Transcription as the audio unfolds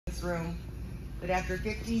this room, that after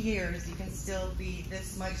 50 years, you can still be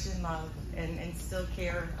this much in love and still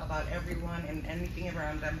care about everyone and anything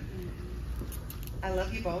around them. I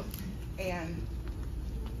love you both, and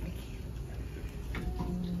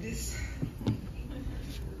this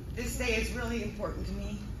day is really important to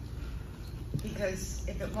me, because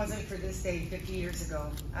if it wasn't for this day 50 years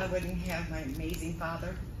ago, I wouldn't have my amazing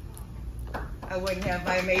father. I wouldn't have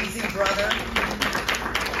my amazing brother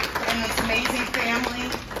and this amazing family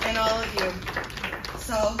and all of you.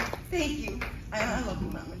 So, thank you. I love you,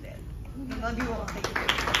 Mom and Dad. I love you all. Thank you.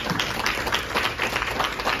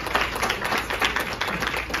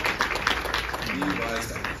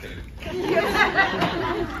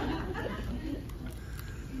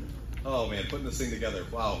 Oh man, putting this thing together.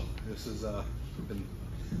 Wow. This is, we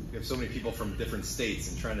have so many people from different states,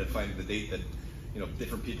 and trying to find the date that,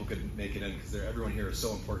 different people could make it in, because everyone here is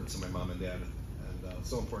so important to my mom and dad, and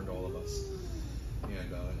so important to all of us.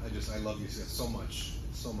 And I love you so much,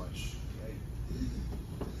 so much.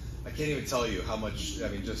 I can't even tell you how much. I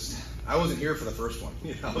mean, I wasn't here for the first one,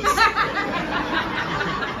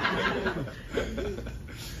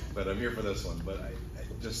 but I'm here for this one. But I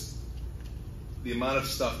just, the amount of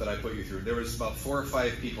stuff that I put you through. There was about 4 or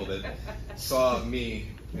 5 people that saw me,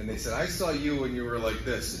 and they said, I saw you when you were like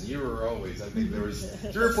this, and you were always. I think there was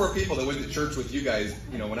 3 or 4 people that went to church with you guys,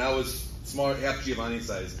 when I was small, half Giovanni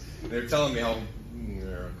size. And they were telling me how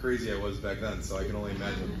crazy I was back then, so I can only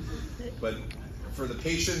imagine. But for the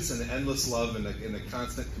patience and the endless love and the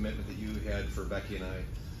constant commitment that you had for Becky and I,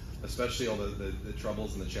 especially all the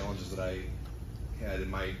troubles and the challenges that I had in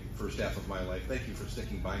my first half of my life. Thank you for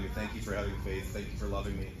sticking by me. Thank you for having faith. Thank you for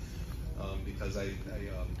loving me, because I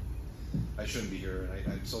shouldn't be here,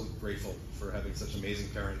 and I'm so grateful for having such amazing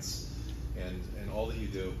parents and all that you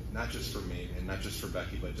do, not just for me and not just for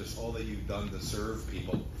Becky, but just all that you've done to serve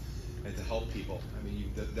people and to help people. I mean,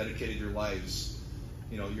 you've dedicated your lives,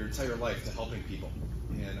 your entire life to helping people,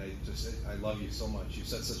 and I love you so much. You've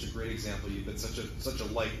set such a great example. You've been such a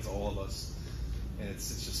light to all of us, and it's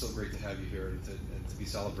just so great to have you here and to be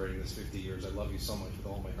celebrating this 50 years. I love you so much with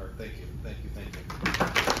all my heart. Thank you, thank you, thank you.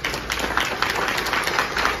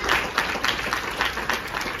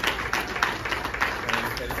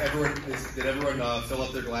 And everyone, did everyone fill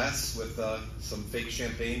up their glass with some fake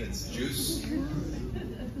champagne and some juice?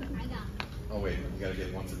 Oh wait, you gotta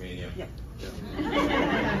get one for me and you. Yeah.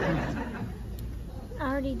 I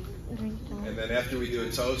already drank that. And then after we do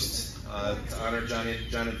a toast to honor John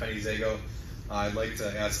and Penny Zago, I'd like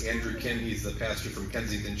to ask Andrew Kim. He's the pastor from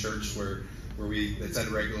Kensington Church, where we attend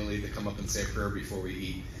regularly, to come up and say a prayer before we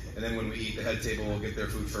eat. And then when we eat, the head table will get their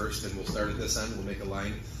food first, and we'll start at this end. We'll make a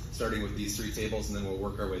line, starting with these 3 tables, and then we'll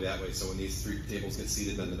work our way that way. So when these 3 tables get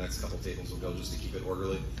seated, then the next couple tables will go, just to keep it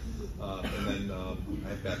orderly. And then I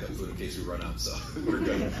have backup food in case we run out, so we're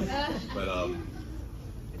good. But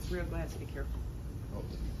It's real glass. Be careful. oh,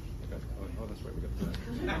 that's right. We got that.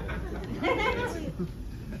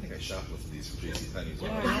 I think I shoplifted these from JCPenney's.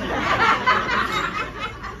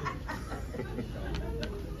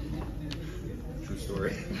 True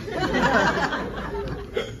story.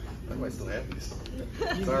 Why do I still have these?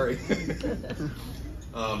 Sorry.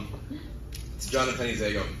 It's John and Penny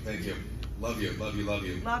Zago. Thank you. Love you, love you, love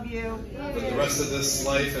you. Love you. For the rest of this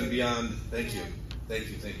life and beyond, thank you. Thank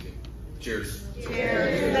you, thank you. Cheers.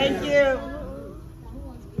 Cheers. Thank you.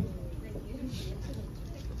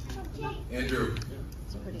 Andrew.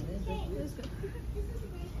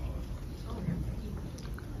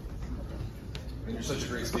 And you're such a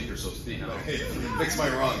great speaker, so speak. Fix my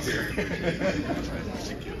wrongs here.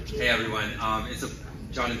 Hey everyone, it's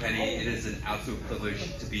John and Penny. It is an absolute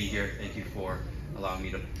privilege to be here. Thank you for allowing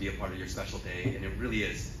me to be a part of your special day. And it really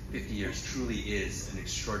is, 50 years truly is an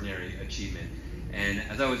extraordinary achievement. And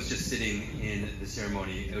as I was just sitting in the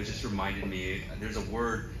ceremony, it was just reminded me, there's a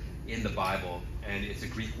word in the Bible, and it's a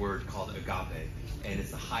Greek word called agape. And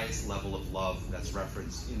it's the highest level of love that's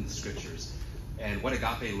referenced in the scriptures. And what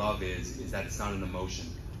agape love is that it's not an emotion.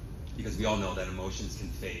 Because we all know that emotions can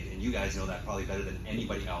fade. And you guys know that probably better than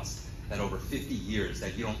anybody else, that over 50 years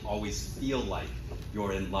that you don't always feel like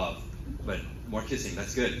you're in love. But more kissing,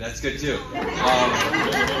 that's good. That's good too.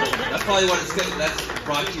 That's probably what it's good. That's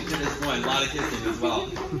brought you to this point. A lot of kissing as well.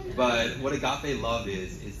 But what agape love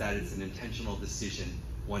is that it's an intentional decision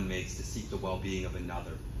one makes to seek the well-being of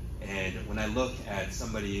another. And when I look at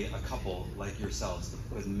somebody, a couple like yourselves,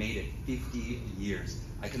 who has made it 50 years,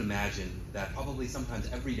 I can imagine that probably sometimes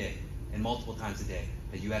every day and multiple times a day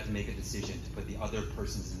that you have to make a decision to put the other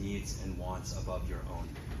person's needs and wants above your own.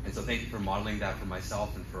 And so thank you for modeling that for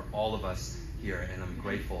myself and for all of us here, and I'm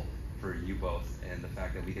grateful for you both and the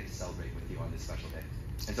fact that we get to celebrate with you on this special day.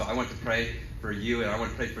 And so I want to pray for you, and I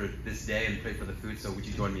want to pray for this day and pray for the food. So would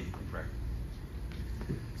you join me in prayer?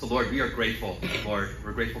 So Lord, we are grateful, Lord.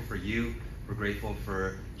 We're grateful for you. We're grateful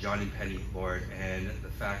for John and Penny, Lord, and the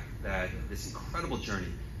fact that this incredible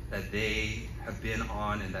journey that they have been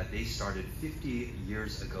on and that they started 50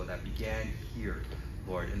 years ago, that began here,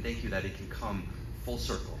 Lord. And thank you that it can come full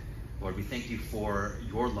circle. Lord, we thank you for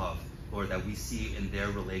your love, Lord, that we see in their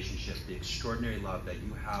relationship, the extraordinary love that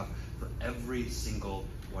you have for every single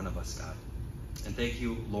one of us, God. And thank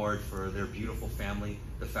you, Lord, for their beautiful family,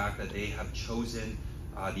 the fact that they have chosen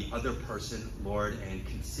the other person, Lord, and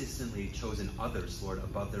consistently chosen others, Lord,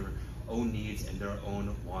 above their own needs and their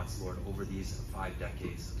own wants, Lord, over these 5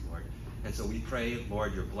 decades, Lord. And so we pray,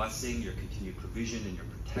 Lord, your blessing, your continued provision, and your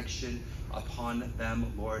protection upon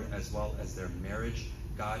them, Lord, as well as their marriage,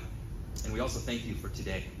 God. And we also thank you for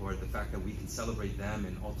today, Lord, the fact that we can celebrate them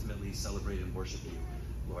and ultimately celebrate and worship you,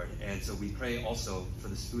 Lord. And so we pray also for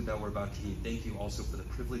this food that we're about to eat. Thank you also for the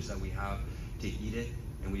privilege that we have to eat it.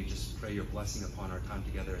 And we just pray your blessing upon our time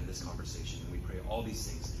together in this conversation. And we pray all these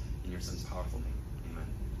things in your son's powerful name.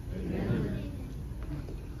 Amen. Amen.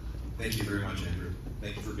 Thank you very much, Andrew.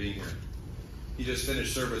 Thank you for being here. He just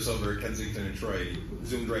finished service over at Kensington and Troy. He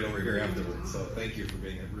zoomed right over here afterwards. So thank you for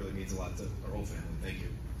being here. It really means a lot to our whole family. Thank you.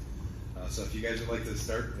 So if you guys would like to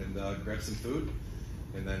start and grab some food,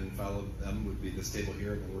 and then follow them would be this table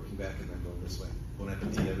here, and then working back and then going this way. Bon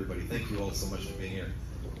appetit, everybody. Thank you all so much for being here.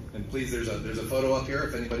 And please, there's a photo up here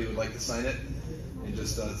if anybody would like to sign it, and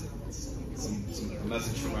just a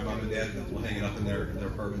message from my mom and dad, that we'll hang it up in their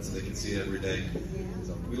apartment so they can see it every day.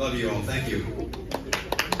 So we love you all. Thank you.